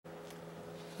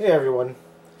Hey everyone.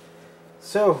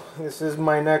 So this is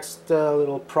my next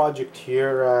little project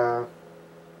here.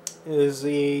 Is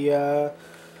a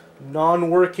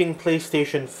non-working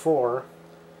PlayStation 4.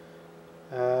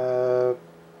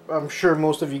 I'm sure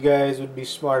most of you guys would be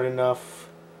smart enough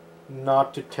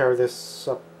not to tear this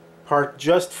apart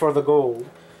just for the gold,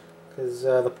 because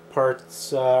the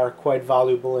parts are quite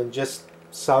valuable, and just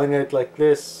selling it like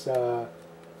this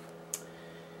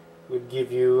would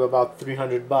give you about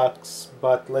 300 bucks.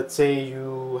 But let's say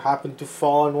you happen to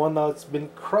fall on one that's been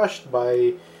crushed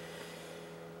by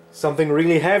something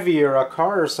really heavy or a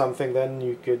car or something, then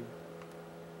you could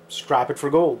scrap it for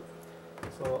gold.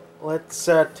 So let's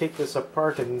take this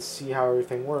apart and see how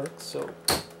everything works. So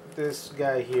this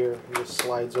guy here just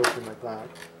slides open like that.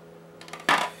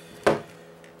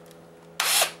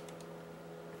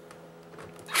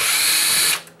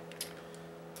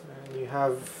 And you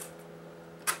have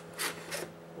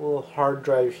a little hard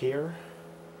drive here.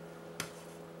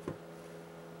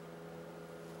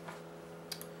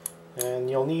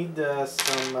 And you'll need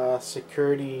some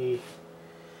security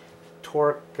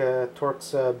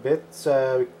Torx bits,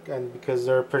 and because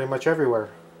they're pretty much everywhere.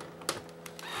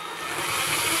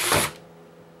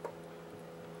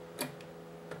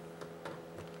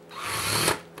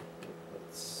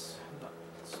 It's not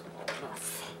small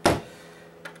enough.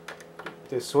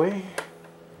 This way.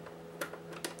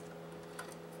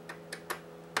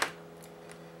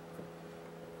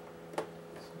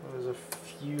 So there's a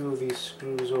few of these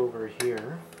screws over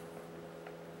here.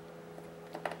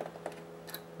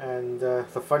 And the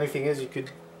funny thing is, you could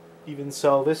even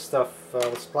sell this stuff,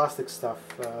 this plastic stuff,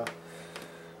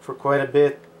 for quite a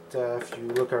bit if you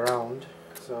look around.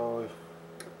 So,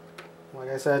 like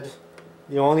I said,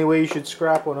 the only way you should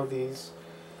scrap one of these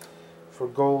for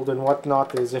gold and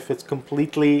whatnot is if it's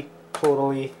completely,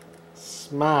 totally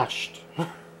smashed.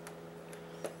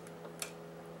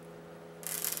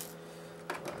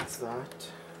 That's that.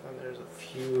 And there's a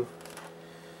few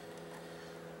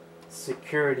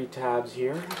security tabs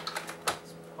here.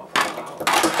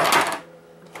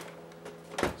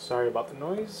 Sorry about the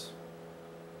noise.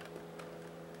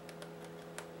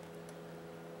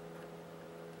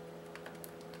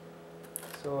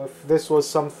 So if this was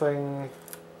something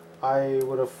I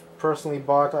would have personally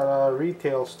bought at a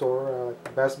retail store,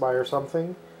 like Best Buy or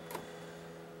something,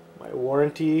 my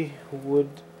warranty would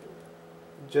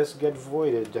just get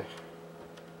voided.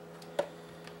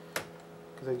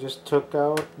 I just took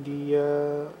out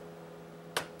the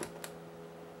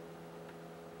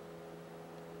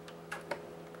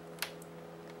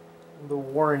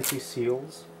warranty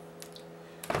seals.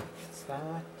 What's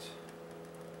that?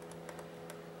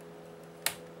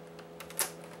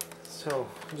 So,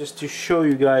 just to show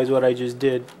you guys what I just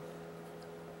did,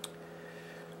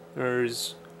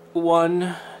 there's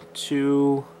 1,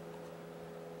 2,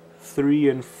 3,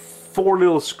 and 4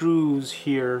 little screws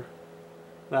here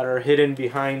that are hidden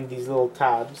behind these little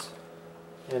tabs,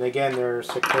 and again they're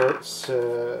security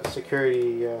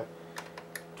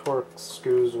Torx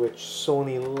screws, which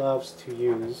Sony loves to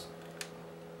use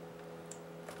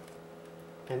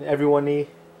and everyone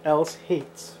else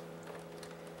hates.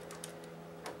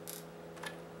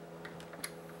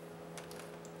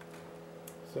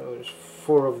 So there's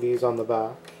 4 of these on the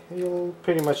back. You'll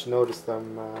pretty much notice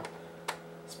them,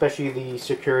 especially the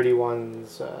security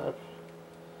ones.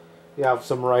 You have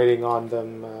some writing on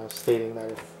them stating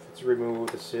that if it's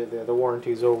removed, the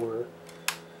warranty is over.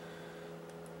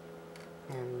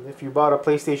 And if you bought a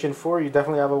PlayStation 4, you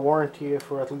definitely have a warranty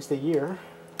for at least a year.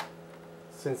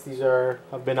 Since these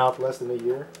have been out less than a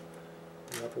year,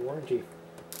 you have a warranty.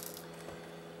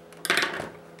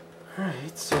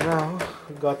 Alright, so now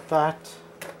we got that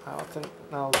out, and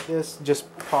now this just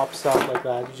pops out like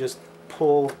that. You just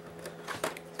pull.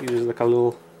 See, there's like a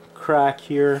little crack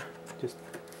here. Just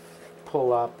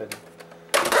pull up and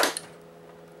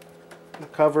the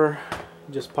cover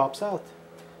just pops out.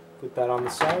 Put that on the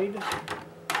side.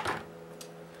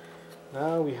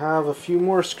 Now we have a few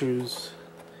more screws.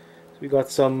 So we got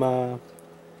some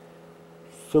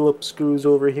Phillips screws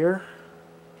over here.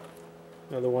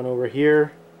 Another one over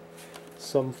here.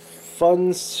 Some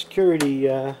fun security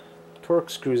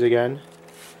Torx screws again.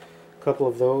 A couple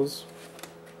of those.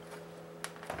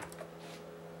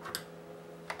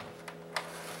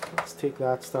 Let's take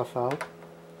that stuff out.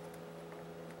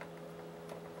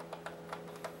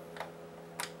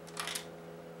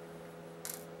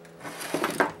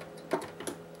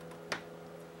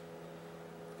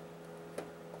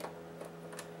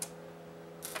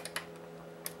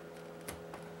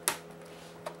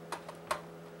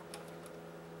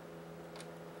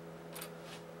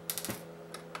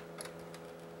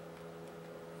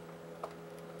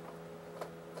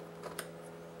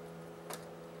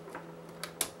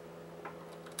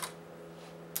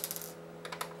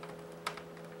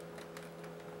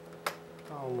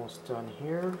 almost done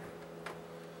here.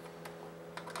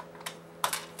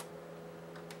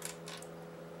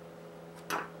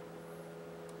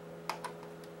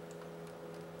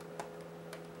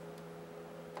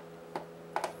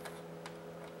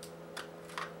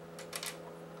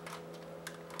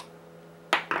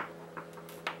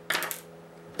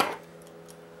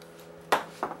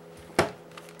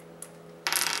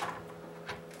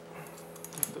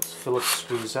 Those Phillips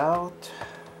screws out.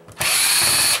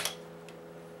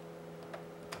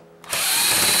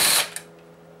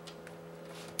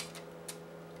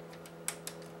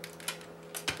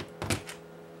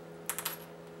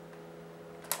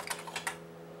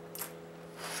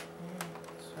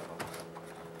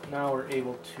 Now we're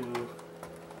able to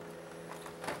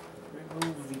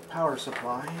remove the power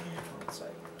supply once I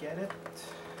get it.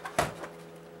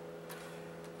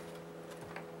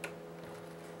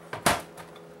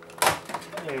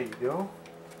 There you go.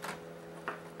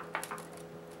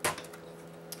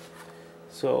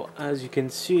 So as you can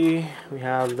see, we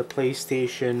have the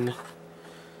PlayStation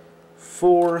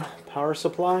 4 power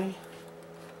supply.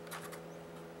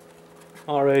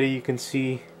 Already you can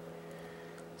see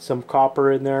some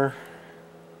copper in there,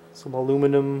 some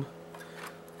aluminum,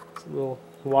 some little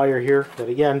wire here. But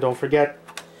again, don't forget,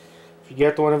 if you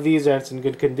get one of these and it's in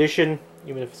good condition,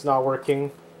 even if it's not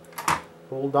working,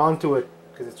 hold on to it,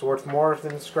 because it's worth more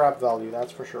than scrap value,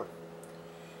 that's for sure.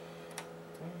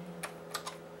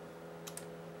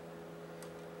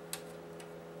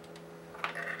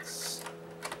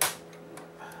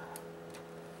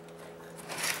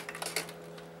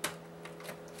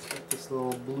 This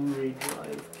little BluRay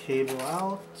Drive cable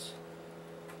out,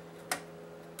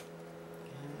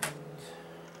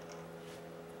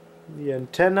 and the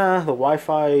antenna, the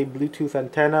Wi-Fi Bluetooth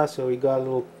antenna. So we got a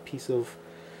little piece of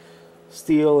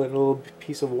steel and a little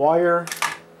piece of wire,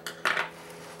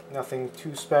 nothing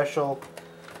too special.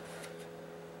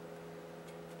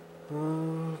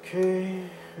 Okay,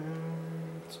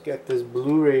 let's get this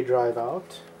BluRay drive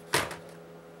out.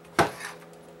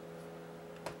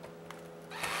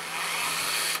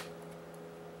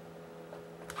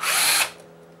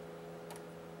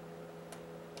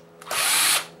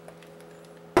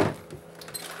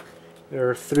 There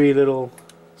are 3 little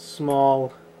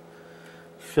small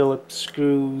Phillips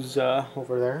screws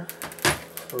over there.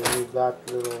 So remove that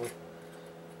little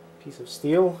piece of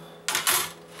steel.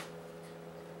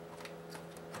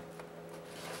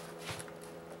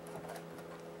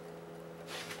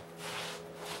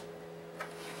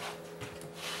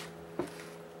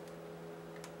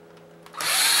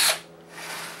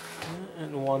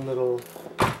 And 1 little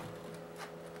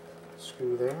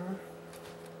screw there.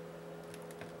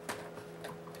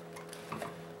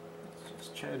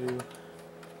 Try to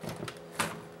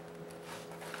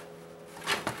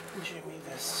jimmy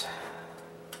this.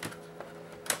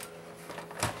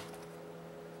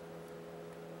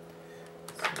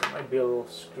 So there might be a little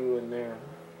screw in there.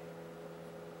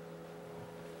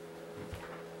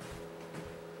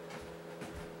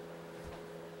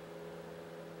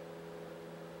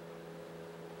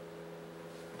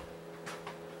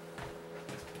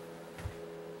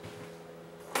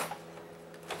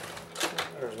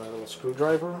 There's my little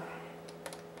screwdriver.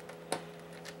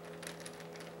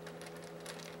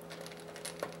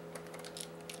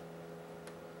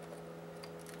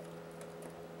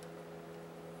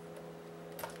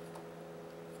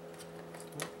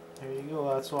 There you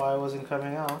go, that's why I wasn't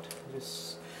coming out.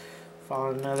 Just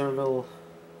found another little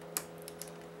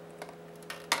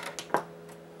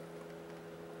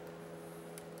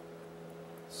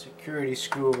security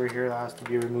screw over here that has to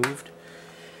be removed.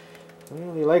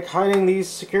 Well, they like hiding these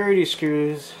security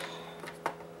screws.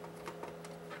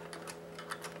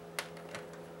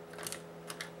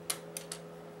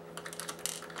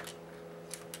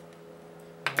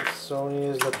 Sony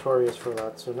is notorious for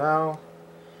that. So now,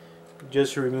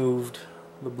 just removed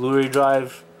the BluRay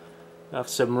drive. I have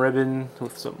some ribbon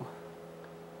with some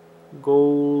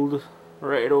gold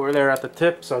right over there at the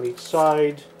tips on each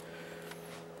side.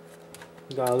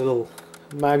 Got a little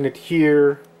magnet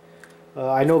here.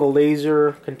 I know the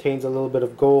laser contains a little bit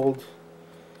of gold.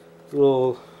 A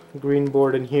little green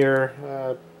board in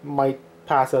here might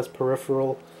pass as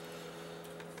peripheral.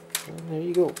 And there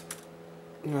you go.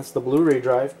 And that's the BluRay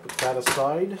drive. Put that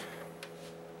aside.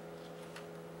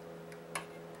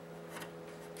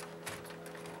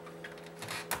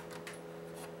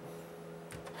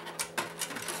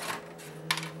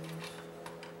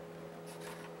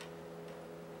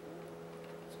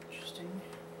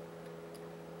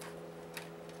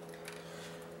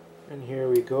 And here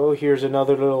we go. Here's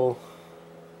another little,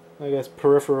 I guess,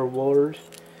 peripheral board.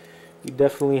 You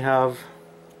definitely have,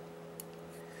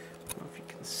 I don't know if you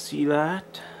can see see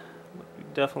that. We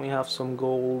definitely have some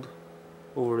gold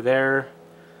over there.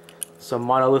 Some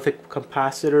monolithic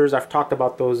capacitors. I've talked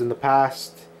about those in the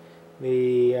past.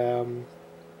 They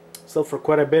sell for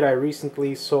quite a bit. I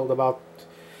recently sold about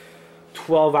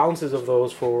 12 ounces of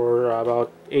those for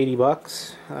about 80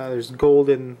 bucks. There's gold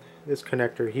in this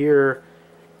connector here,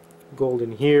 gold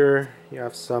in here. You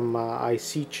have some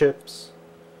IC chips.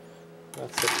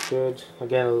 That's good.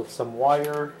 Again, some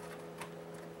wire.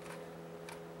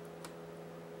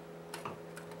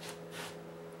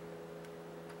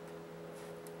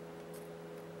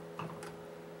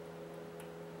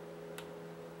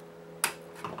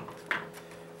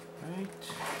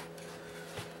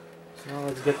 So now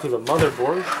let's get to the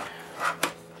motherboard.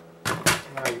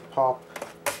 Now you pop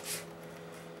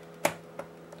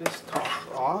this top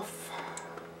off.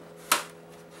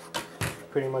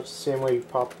 Pretty much the same way you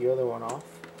pop the other one off.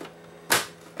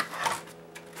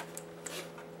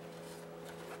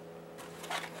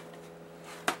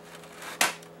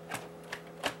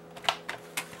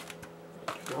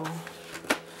 There you go.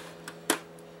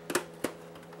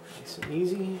 Nice and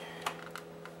easy.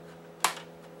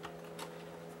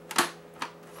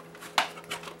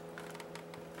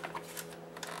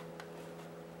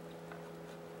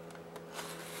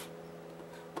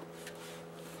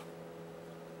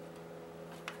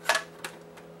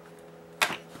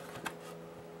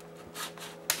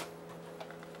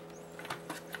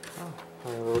 A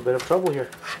little bit of trouble here.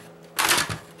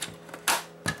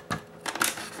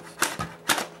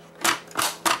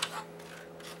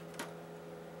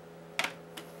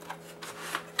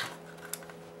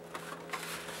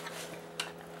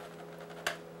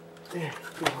 There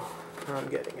we go. I'm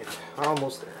getting it.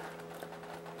 Almost there.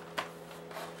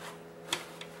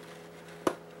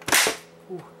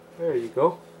 Ooh, there you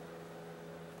go.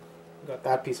 Got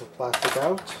that piece of plastic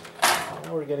out.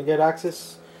 Now we're gonna get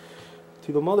access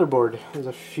to the motherboard. There's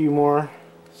a few more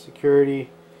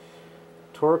security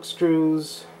torque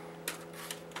screws.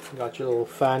 Got your little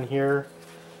fan here,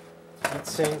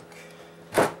 heatsink.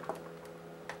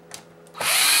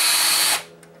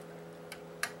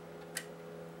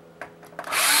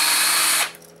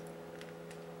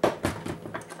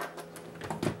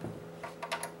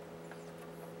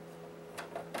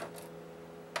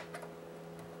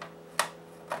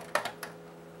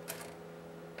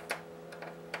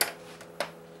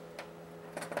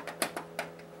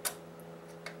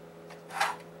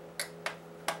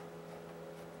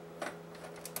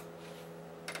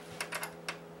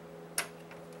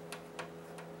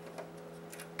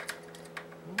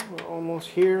 We're almost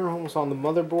here, almost on the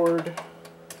motherboard,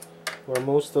 where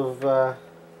most of the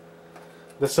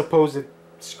supposed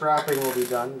scrapping will be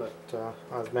done, but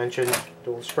as mentioned,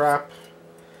 don't scrap.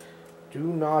 Do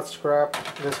not scrap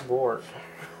this board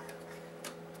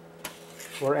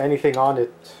or anything on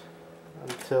it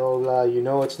until you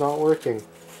know it's not working.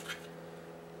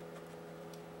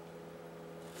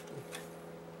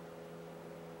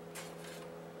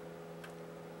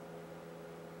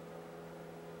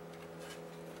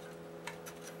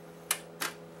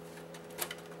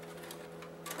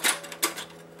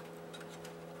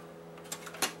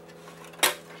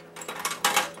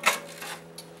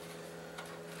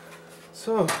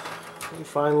 So, we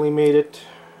finally made it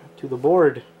to the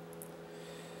board.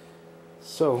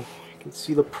 So, you can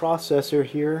see the processor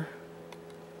here.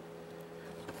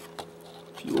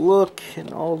 If you look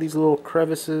in all these little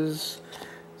crevices,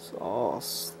 it's all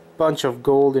a bunch of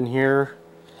gold in here.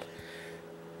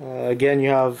 Again, you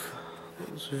have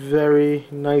those very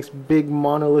nice big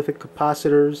monolithic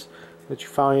capacitors that you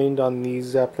find on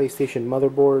these PlayStation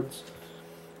motherboards.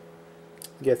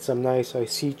 Get some nice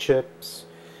IC chips.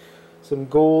 Some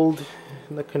gold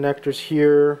in the connectors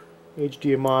here,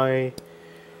 HDMI,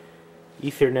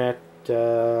 Ethernet,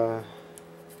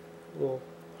 little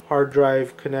hard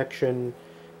drive connection,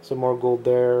 some more gold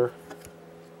there,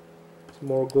 some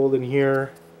more gold in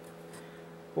here.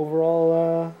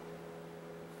 Overall,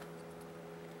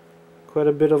 quite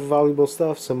a bit of valuable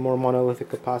stuff. Some more monolithic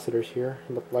capacitors here,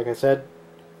 but like I said,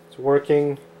 it's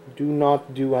working. Do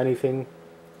not do anything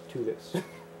to this.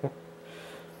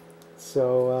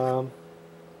 So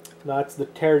that's the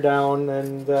teardown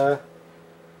and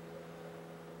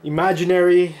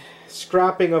imaginary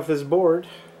scrapping of this board.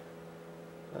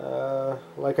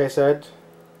 Like I said,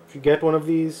 if you get one of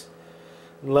these,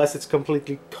 unless it's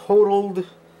completely totaled,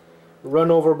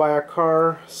 run over by a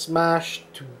car,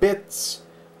 smashed to bits,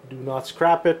 do not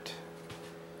scrap it.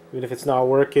 Even if it's not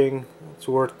working, it's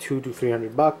worth $200 to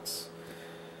 $300.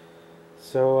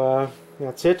 So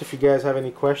that's it. If you guys have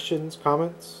any questions,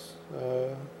 comments,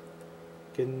 you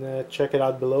can check it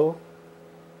out below.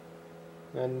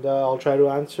 and I'll try to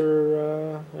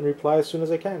answer and reply as soon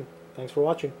as I can. Thanks for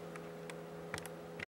watching.